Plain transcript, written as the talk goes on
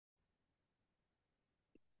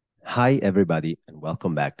Hi, everybody, and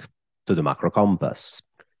welcome back to the Macro Compass.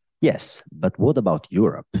 Yes, but what about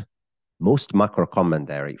Europe? Most macro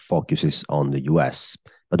commentary focuses on the US,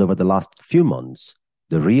 but over the last few months,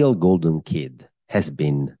 the real golden kid has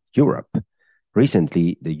been Europe.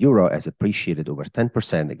 Recently, the euro has appreciated over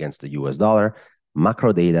 10% against the US dollar.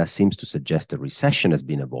 Macro data seems to suggest a recession has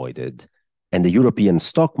been avoided, and the European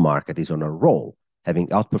stock market is on a roll, having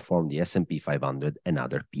outperformed the S&P 500 and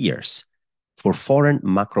other peers. For foreign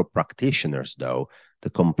macro practitioners, though,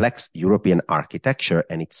 the complex European architecture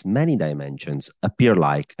and its many dimensions appear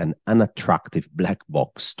like an unattractive black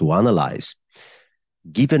box to analyze.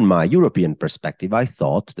 Given my European perspective, I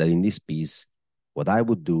thought that in this piece, what I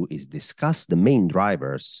would do is discuss the main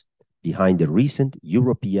drivers behind the recent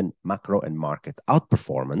European macro and market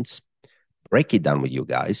outperformance, break it down with you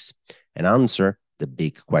guys, and answer the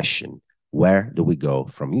big question: where do we go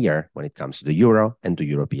from here when it comes to the euro and to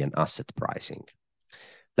European asset pricing?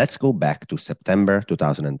 Let's go back to September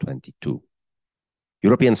 2022.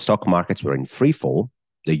 European stock markets were in free fall.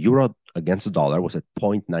 The euro against the dollar was at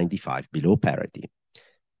 0.95 below parity.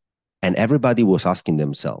 And everybody was asking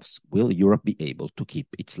themselves, will Europe be able to keep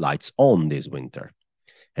its lights on this winter?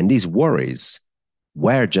 And these worries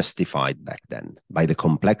were justified back then by the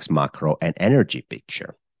complex macro and energy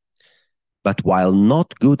picture. But while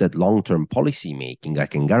not good at long-term policy making, I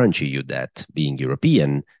can guarantee you that, being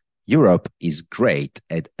European, Europe is great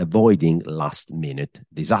at avoiding last-minute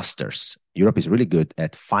disasters. Europe is really good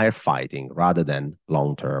at firefighting rather than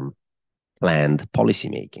long-term planned policy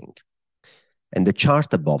making. And the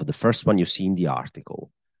chart above, the first one you see in the article,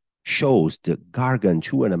 shows the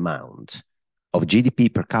gargantuan amount of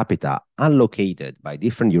GDP per capita allocated by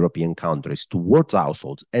different European countries towards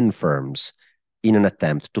households and firms in an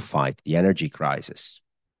attempt to fight the energy crisis.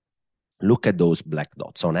 Look at those black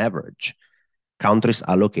dots. On average, countries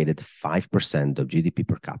allocated 5% of GDP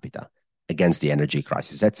per capita against the energy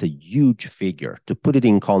crisis. That's a huge figure. To put it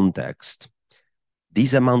in context,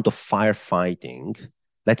 this amount of firefighting,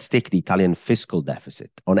 let's take the Italian fiscal deficit.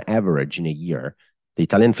 On average, in a year, the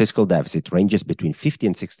Italian fiscal deficit ranges between 50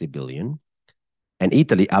 and 60 billion, and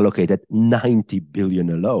Italy allocated 90 billion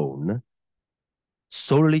alone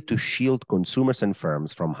solely to shield consumers and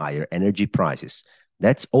firms from higher energy prices.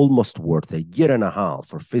 That's almost worth a year and a half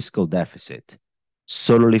for fiscal deficit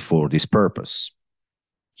solely for this purpose.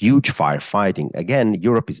 Huge firefighting. Again,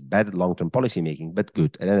 Europe is bad at long-term policymaking, but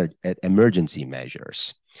good at emergency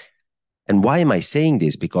measures. And why am I saying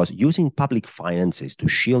this? Because using public finances to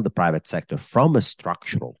shield the private sector from a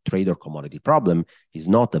structural trade or commodity problem is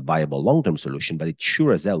not a viable long-term solution, but it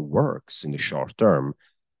sure as hell works in the short term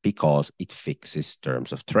because it fixes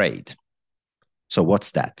terms of trade. So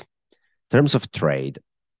what's that? Terms of trade,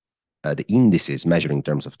 the indices measuring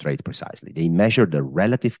terms of trade precisely, they measure the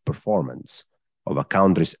relative performance of a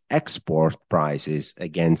country's export prices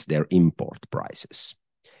against their import prices.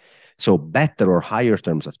 So better or higher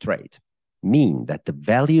terms of trade mean that the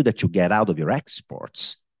value that you get out of your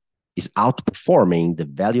exports is outperforming the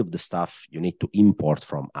value of the stuff you need to import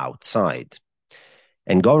from outside.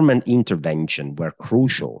 And government intervention were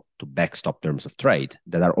crucial to backstop terms of trade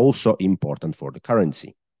that are also important for the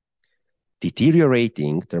currency.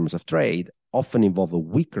 Deteriorating terms of trade often involve a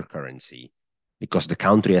weaker currency because the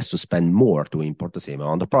country has to spend more to import the same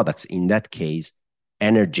amount of products. In that case,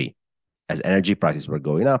 energy. As energy prices were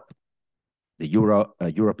going up,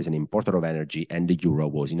 Europe is an importer of energy, and the euro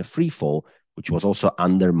was in a free fall, which was also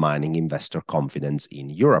undermining investor confidence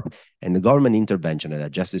in Europe. And the government intervention that I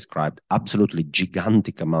just described, absolutely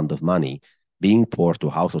gigantic amount of money being poured to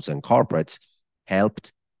households and corporates,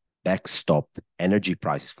 helped backstop energy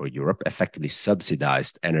prices for Europe, effectively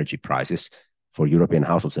subsidized energy prices for European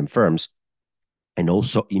households and firms, and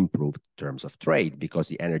also improved terms of trade because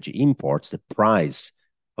the energy imports, the price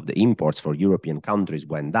of the imports for European countries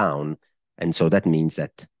went down. And so that means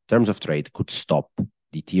that terms of trade could stop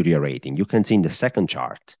deteriorating. You can see in the second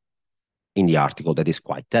chart in the article that is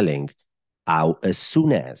quite telling how as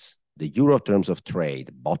soon as the euro terms of trade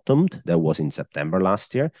bottomed, that was in September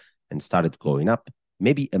last year, and started going up,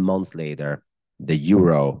 maybe a month later, the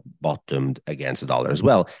euro bottomed against the dollar as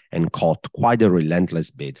well and caught quite a relentless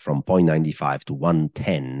bid from 0.95 to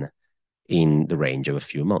 110 in the range of a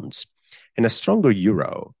few months. And a stronger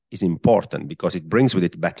euro is important because it brings with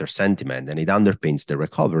it better sentiment and it underpins the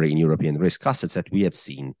recovery in European risk assets that we have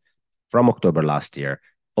seen from October last year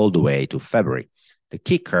all the way to February. The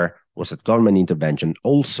kicker was that government intervention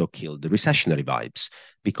also killed the recessionary vibes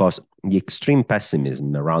because the extreme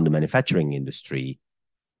pessimism around the manufacturing industry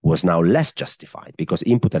was now less justified because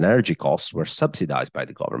input and energy costs were subsidized by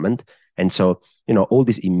the government. And so, all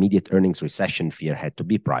this immediate earnings recession fear had to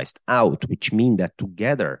be priced out, which means that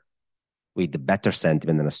together with the better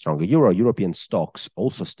sentiment and a stronger euro, European stocks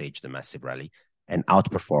also staged a massive rally and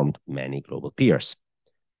outperformed many global peers.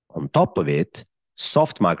 On top of it,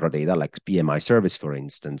 soft macro data like PMI service, for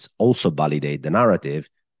instance, also validate the narrative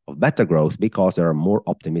of better growth because there are more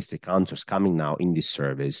optimistic answers coming now in this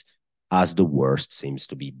service as the worst seems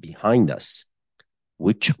to be behind us,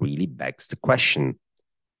 which really begs the question,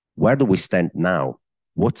 where do we stand now?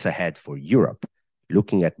 What's ahead for Europe?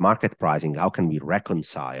 Looking at market pricing, how can we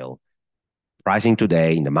reconcile pricing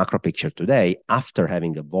today in the macro picture today after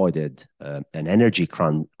having avoided an energy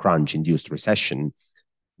crunch-induced recession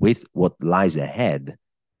with what lies ahead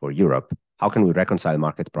for Europe? How can we reconcile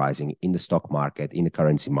market pricing in the stock market, in the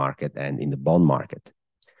currency market, and in the bond market?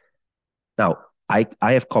 Now, I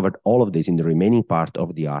have covered all of this in the remaining part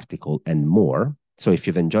of the article and more. So if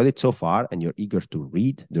you've enjoyed it so far and you're eager to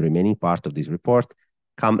read the remaining part of this report,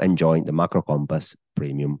 come and join the Macro Compass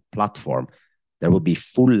Premium platform. There will be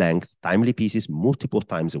full-length, timely pieces multiple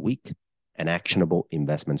times a week, an actionable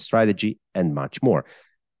investment strategy, and much more.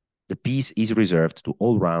 The piece is reserved to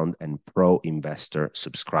all-round and pro-investor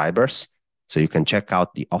subscribers, so you can check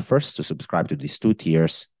out the offers to subscribe to these two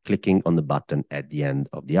tiers, clicking on the button at the end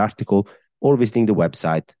of the article, or visiting the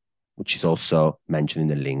website, which is also mentioned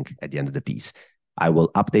in the link at the end of the piece. I will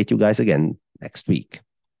update you guys again next week.